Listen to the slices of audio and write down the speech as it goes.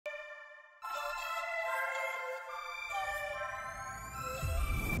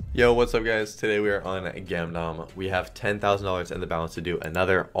Yo, what's up guys? Today we are on Gamdom. We have $10,000 in the balance to do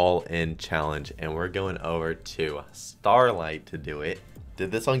another all-in challenge, and we're going over to Starlight to do it.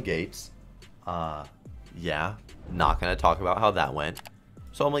 Did this on Gates. Yeah, not gonna talk about how that went.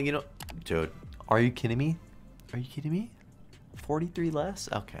 So I'm like, dude, are you kidding me? Are you kidding me? 43 less?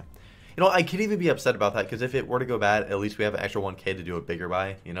 Okay. I can't even be upset about that, because if it were to go bad, at least we have an extra 1K to do a bigger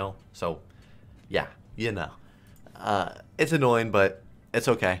buy, So, yeah, It's annoying, but it's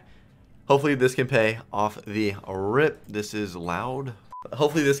okay. Hopefully this can pay off the rip. This is loud.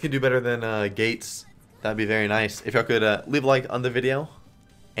 Hopefully this can do better than Gates. That'd be very nice. If y'all could leave a like on the video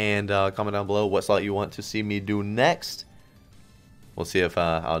and comment down below what slot you want to see me do next. We'll see if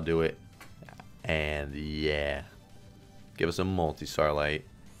I'll do it. And yeah, give us a multi Starlight.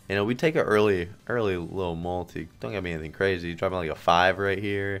 We take an early little multi. Don't get me anything crazy. Dropping like a 5 right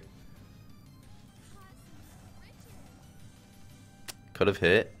here. Could have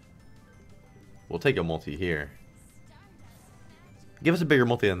hit. We'll take a multi here. Give us a bigger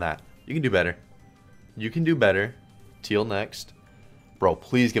multi than that. You can do better. You can do better. Teal next. Bro,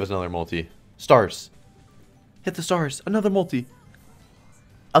 please give us another multi. Stars. Hit the stars. Another multi.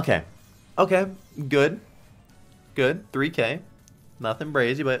 Okay. Okay. Good. Good. 3K. Nothing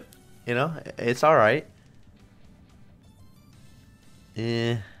crazy, but, it's alright.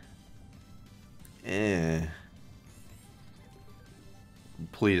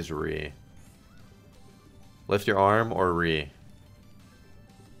 Please re. Lift your arm or re.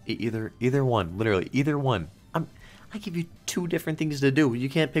 Either one. Literally, either one. I give you 2 different things to do. You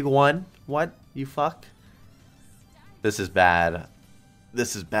can't pick one? What? You fuck? This is bad.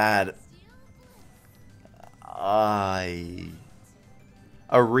 This is bad.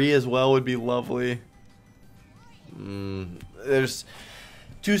 A re as well would be lovely. There's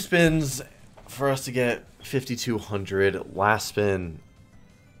 2 spins for us to get 5,200. Last spin.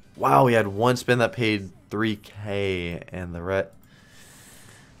 Wow, we had 1 spin that paid 3K and the rest.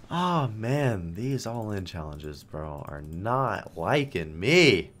 Oh man, these all-in challenges, bro, are not liking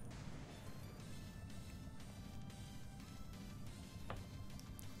me.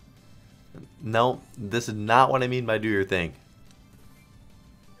 No, this is not what I mean by do your thing.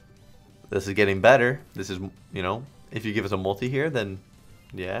 This is getting better. This is, if you give us a multi here, then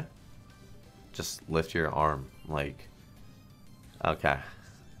yeah. Just lift your arm, like, okay.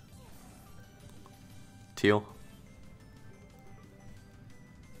 Teal.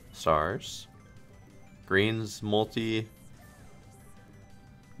 Stars. Greens, multi.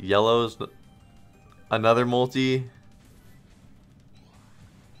 Yellows, another multi.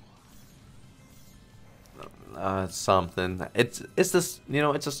 Something. It's this,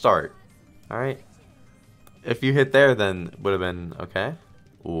 it's a start. Alright. If you hit there, then it would have been okay.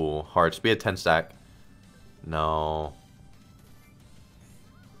 Ooh, hearts. Be a 10 stack. No.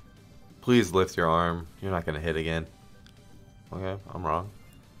 Please lift your arm. You're not going to hit again. Okay, I'm wrong.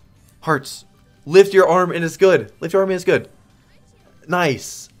 Hearts. Lift your arm and it's good. Lift your arm and it's good.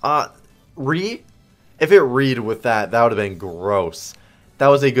 Nice. Re? If it read with that, that would have been gross. That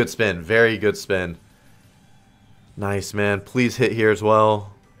was a good spin. Very good spin. Nice, man. Please hit here as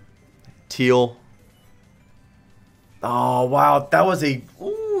well. Teal. Oh, wow. That was a...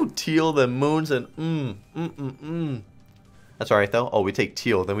 Ooh, teal, the moons, and... That's alright, though. Oh, we take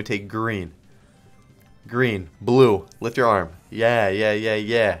teal. Then we take green. Green. Blue. Lift your arm. Yeah.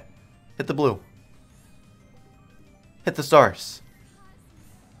 Hit the blue. Hit the stars.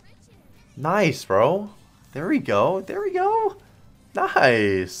 Nice, bro. There we go. There we go.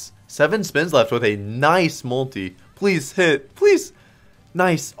 Nice. 7 spins left with a nice multi. Please hit. Please.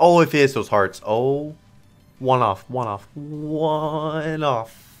 Nice. Oh, if it hits those hearts. Oh. One off. One off. One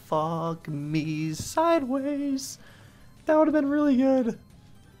off. Fuck me sideways. That would have been really good.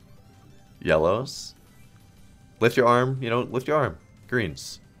 Yellows. Lift your arm. Lift your arm.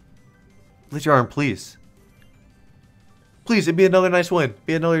 Greens. Lift your arm, please. Please, it'd be another nice win.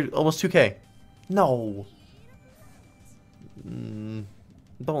 Be another almost 2K. No. Don't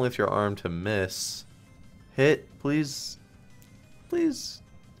lift your arm to miss. Hit, please. Please.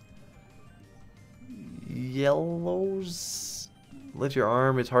 Yellows. Lift your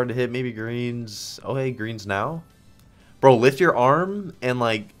arm. It's hard to hit. Maybe greens. Oh, hey, greens now. Bro, lift your arm and,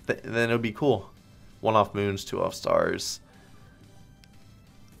 then it would be cool. 1 off moons, 2 off stars.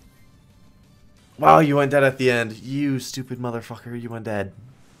 Wow, you went dead at the end. You stupid motherfucker, you went dead.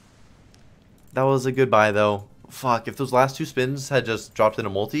 That was a good buy, though. Fuck, if those last 2 spins had just dropped in a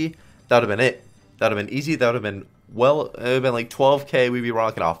multi, that would have been it. That would have been easy. That would have been, it would have been like 12K. We'd be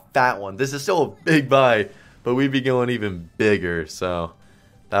rocking off that one. This is still a big buy, but we'd be going even bigger. So,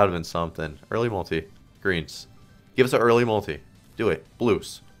 that would have been something. Early multi. Greens. Give us an early multi. Do it.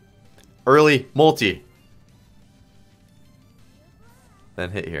 Blues. Early multi.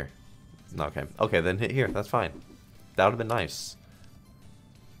 Then hit here. Okay. Okay, then hit here. That's fine. That would have been nice.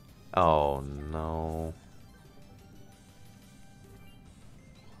 Oh, no.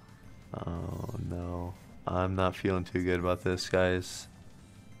 Oh, no. I'm not feeling too good about this, guys.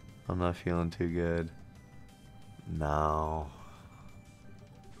 I'm not feeling too good. No.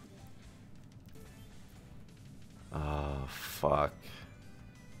 Oh, fuck.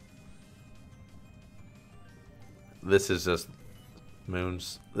 This is just...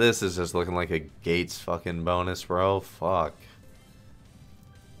 Moons. This is just looking like a Gates fucking bonus, bro. Fuck.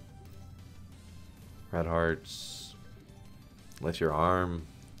 Red hearts. Lift your arm.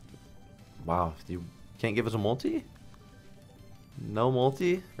 Wow. You can't give us a multi? No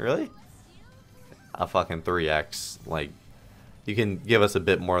multi? Really? A fucking 3x. Like, you can give us a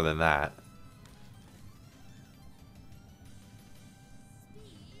bit more than that.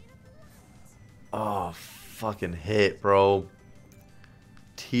 Oh, fucking hit, bro.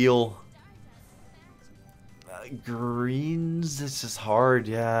 Teal. Greens, it's just hard,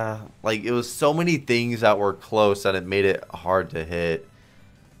 yeah. Like, it was so many things that were close that it made it hard to hit.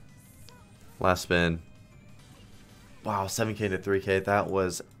 Last spin. Wow, 7k to 3k. That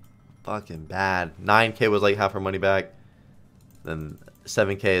was fucking bad. 9k was like half our money back. Then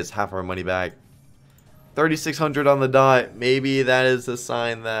 7k is half our money back. 3,600 on the dot. Maybe that is a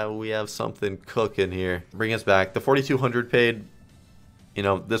sign that we have something cooking here. Bring us back. The 4,200 paid. You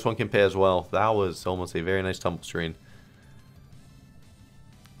know, this one can pay as well. That was almost a very nice tumble screen.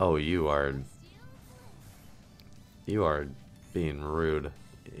 Oh, you are being rude.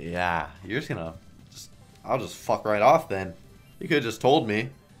 Yeah, you're just gonna... I'll just fuck right off then. You could have just told me.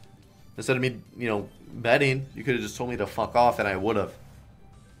 Instead of me, you know, betting, you could have just told me to fuck off and I would have.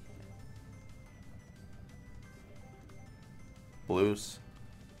 Blues.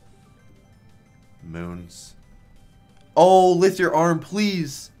 Moons. Oh, lift your arm,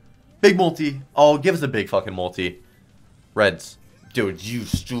 please. Big multi. Oh, give us a big fucking multi. Reds. Dude, you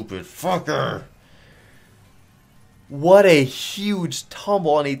stupid fucker. What a huge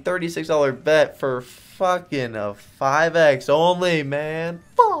tumble on a $36 bet for fucking a 5x only, man.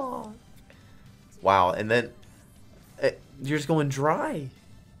 Fuck. Wow, and then you're just going dry.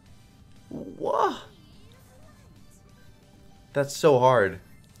 What? That's so hard.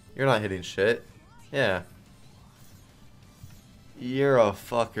 You're not hitting shit. Yeah. You're a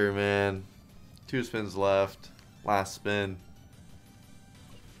fucker, man. 2 spins left. Last spin.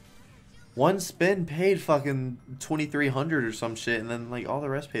 1 spin paid fucking 2,300 or some shit, and then like all the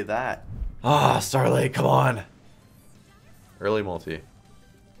rest paid that. Ah, Starlight, come on. Early multi.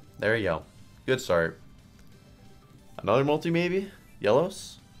 There you go. Good start. Another multi maybe?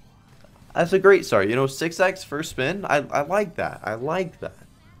 Yellows? That's a great start. You know, 6x first spin. I like that. I like that.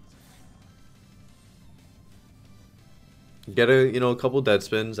 Get a, you know, a couple dead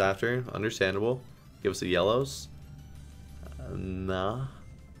spins after. Understandable. Give us the yellows. Nah.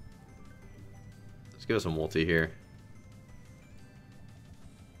 Let's give us a multi here.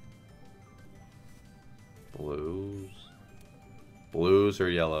 Blues. Blues or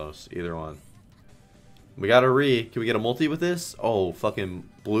yellows. Either one. We got a re. Can we get a multi with this? Oh, fucking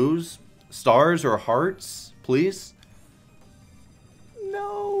blues? Stars or hearts? Please?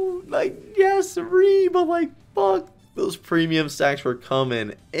 No. Like, yes, re, but like, fuck. Those premium stacks were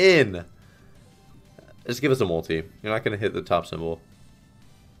coming in. Just give us a multi. You're not going to hit the top symbol.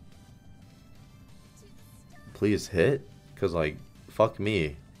 Please hit. Because, like, fuck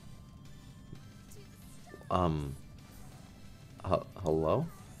me. Hello?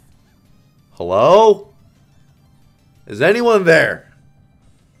 Hello? Is anyone there?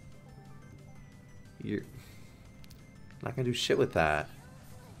 You're not going to do shit with that.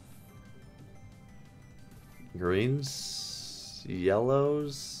 Greens,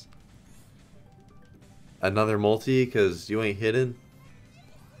 yellows, another multi because you ain't hidden.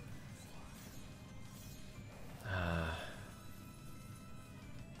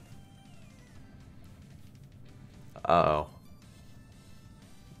 Uh-oh.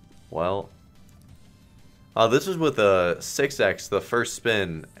 Well, this was with a 6x the first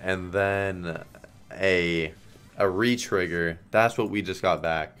spin and then a re-trigger. That's what we just got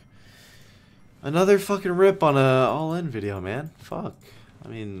back. Another fucking rip on a all-in video, man. Fuck. I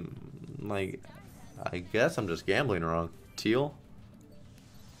mean, like, I guess I'm just gambling wrong. Teal?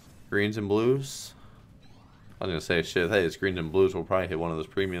 Greens and blues? I was gonna say, shit, hey, it's greens and blues. We'll probably hit one of those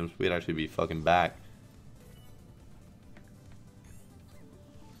premiums. We'd actually be fucking back.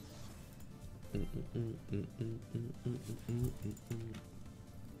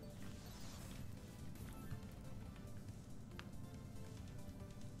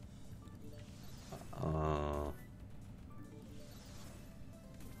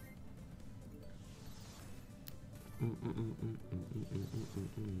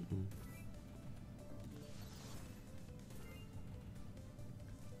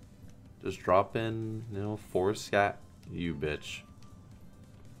 Just drop in, you know, 4 scat, you bitch.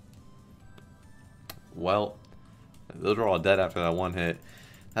 Well, those are all dead after that one hit.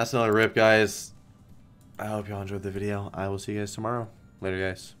 That's another rip, guys. I hope y'all enjoyed the video. I will see you guys tomorrow. Later,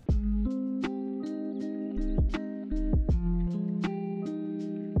 guys.